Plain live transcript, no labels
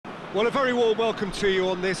Well, a very warm welcome to you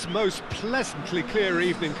on this most pleasantly clear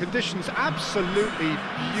evening. Conditions absolutely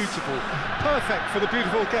beautiful. Perfect for the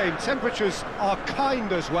beautiful game. Temperatures are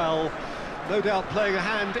kind as well. No doubt playing a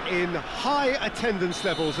hand in high attendance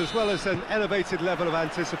levels as well as an elevated level of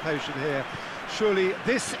anticipation here. Surely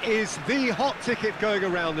this is the hot ticket going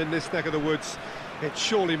around in this neck of the woods. It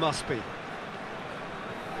surely must be.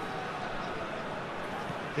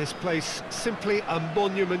 This place simply a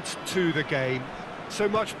monument to the game. So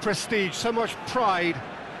much prestige, so much pride,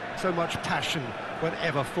 so much passion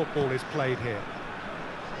whenever football is played here.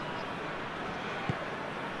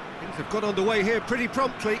 Things have got underway here pretty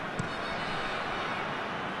promptly.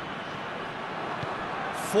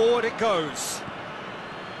 Forward it goes.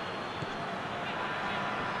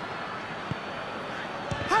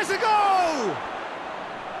 Has a goal!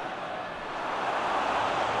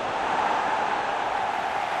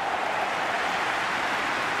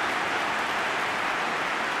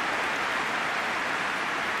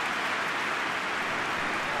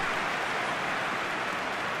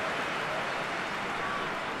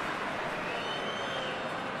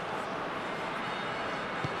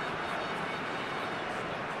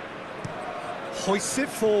 Hoists it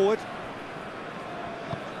forward.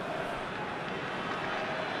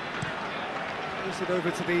 Moves it over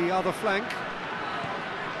to the other flank.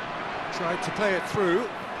 Tried to play it through.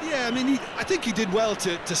 Yeah, I mean, I think he did well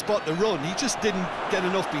to spot the run. He just didn't get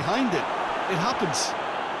enough behind it. It happens.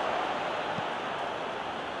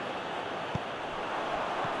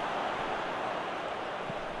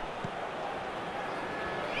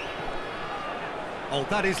 Oh,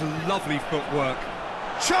 that is lovely footwork.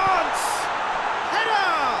 Chance!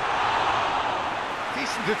 Header!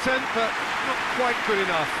 Decent attempt, but not quite good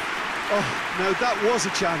enough. Oh, no, that was a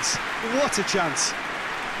chance. What a chance.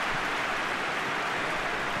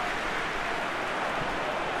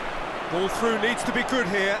 Ball through needs to be good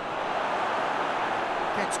here.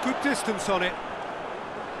 Gets good distance on it.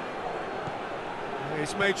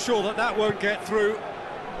 He's made sure that that won't get through.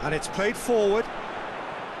 And it's played forward.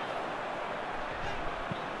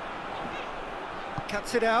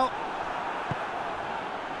 Cuts it out.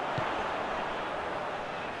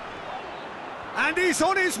 And he's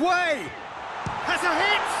on his way! Has a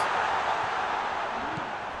hit!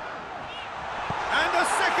 And a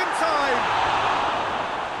second time!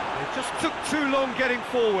 It just took too long getting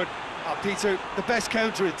forward. Peter, the best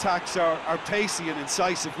counter-attacks are pacey and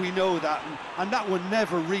incisive, we know that, and that one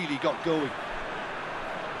never really got going.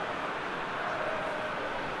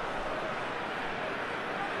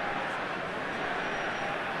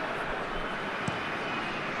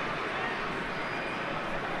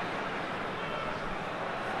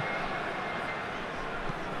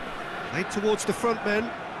 Played towards the front men. The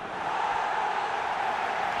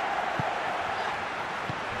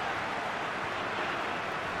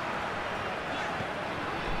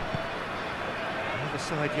other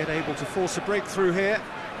side yet able to force a breakthrough here.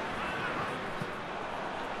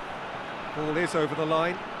 Ball is over the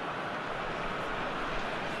line.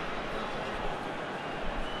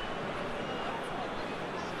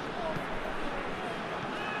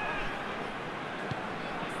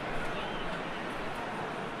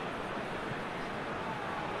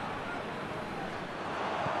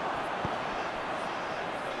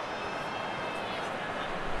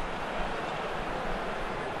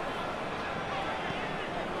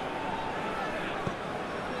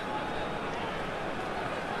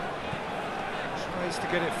 To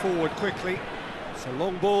get it forward quickly. It's a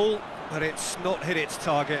long ball, but it's not hit its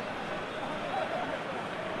target.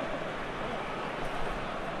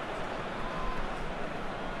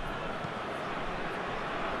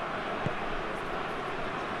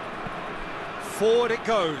 Forward it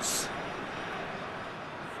goes.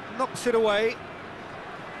 Knocks it away.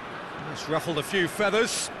 It's ruffled a few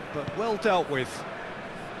feathers, but well dealt with.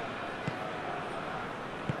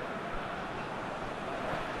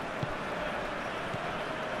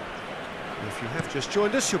 If you have just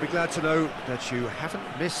joined us, you'll be glad to know that you haven't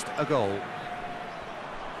missed a goal.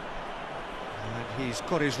 And he's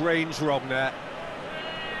got his range wrong there.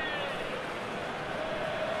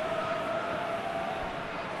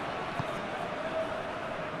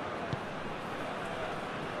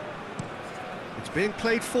 It's being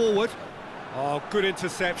played forward. Oh, good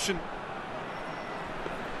interception.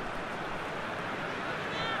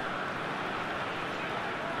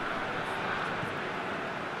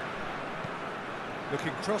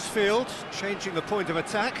 Looking cross-field, changing the point of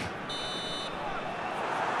attack.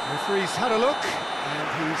 Referee's had a look,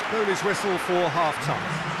 and he's blown his whistle for half-time.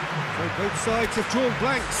 So both sides have drawn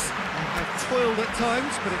blanks, and have toiled at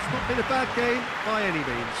times, but it's not been a bad game by any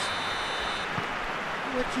means.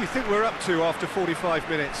 What do you think we're up to after 45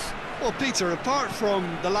 minutes? Well, Peter, apart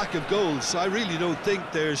from the lack of goals, I really don't think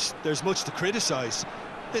there's much to criticise.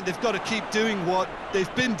 They've got to keep doing what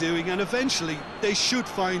they've been doing, and eventually they should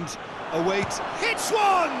find a way to... Hits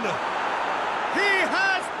one! He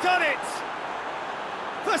has done it!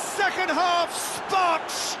 The second half sparked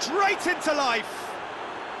straight into life.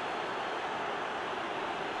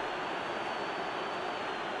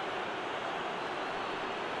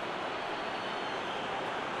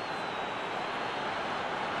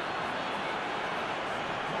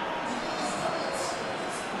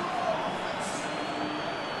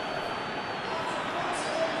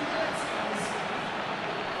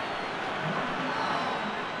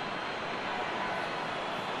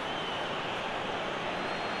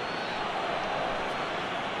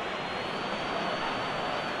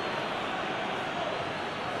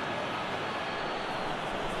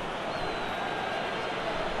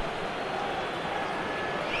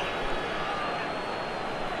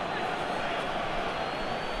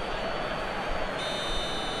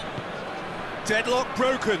 Deadlock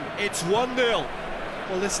broken, it's 1-0.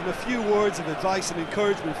 Well, listen, a few words of advice and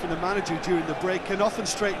encouragement from the manager during the break can often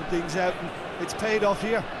straighten things out, and it's paid off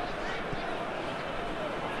here.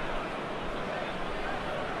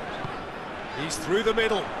 He's through the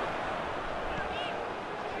middle.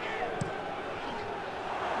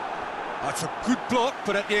 That's a good block,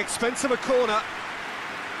 but at the expense of a corner.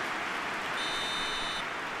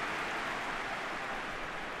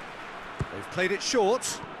 They've played it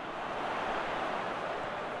short.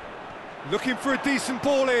 Looking for a decent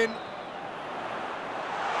ball in.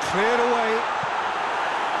 Cleared away.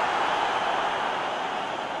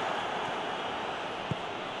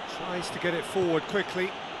 Tries to get it forward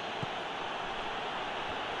quickly.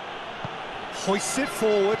 Hoists it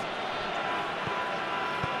forward.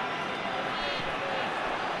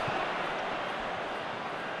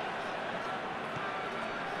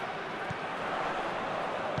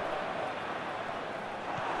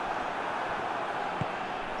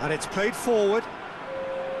 And it's played forward.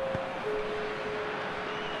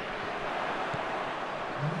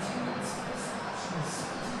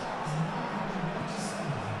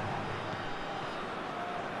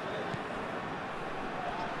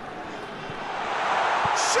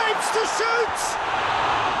 Shapes to shoot!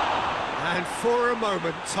 And for a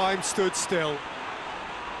moment, time stood still.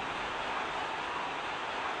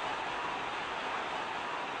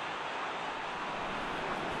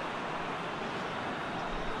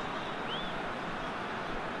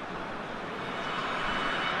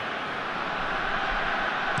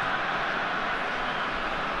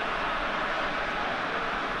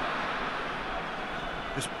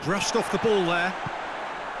 Just brushed off the ball there.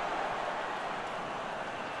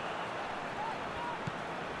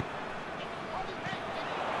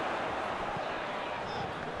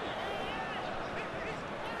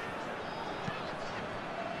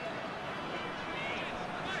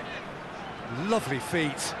 Lovely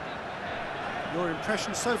feet. Your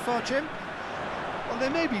impression so far, Jim? Well, they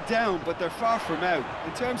may be down, but they're far from out.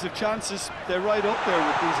 In terms of chances, they're right up there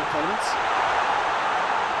with these opponents.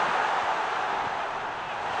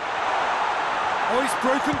 Oh, he's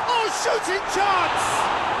broken. Oh, shooting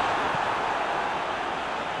chance!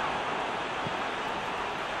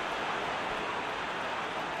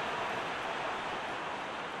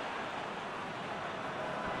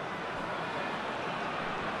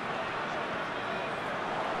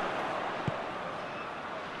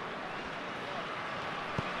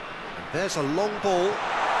 There's a long ball.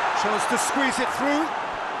 Chance to squeeze it through.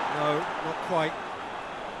 No, not quite.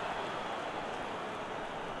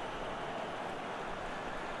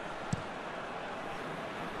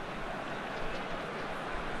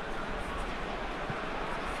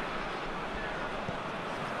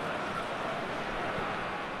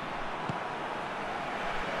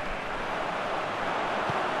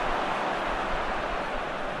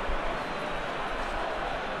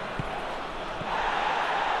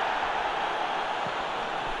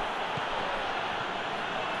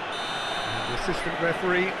 Assistant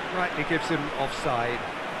referee rightly gives him offside.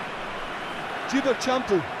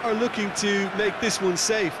 Champu are looking to make this one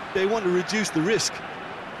safe. They want to reduce the risk.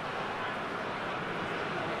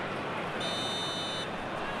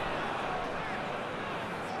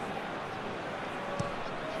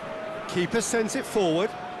 Keeper sends it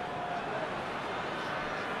forward.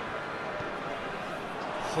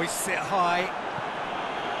 Hoists it high.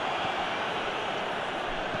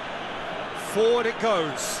 Forward it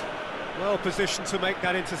goes. Well positioned to make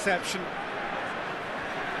that interception.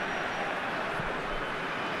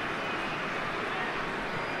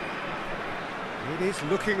 It is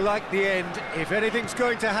looking like the end. If anything's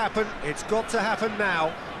going to happen, it's got to happen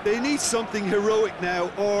now. They need something heroic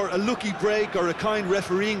now, or a lucky break, or a kind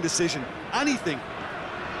refereeing decision. Anything.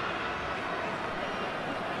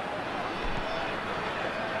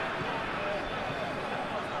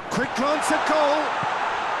 Quick glance at goal.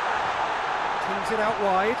 Turns it out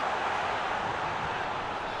wide.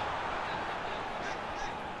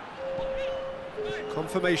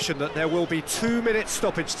 Confirmation that there will be 2 minutes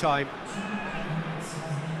stoppage time.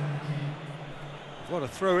 What a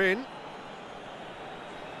throw in.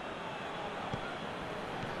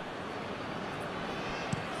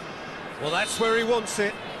 Well, that's where he wants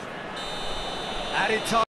it. Added time.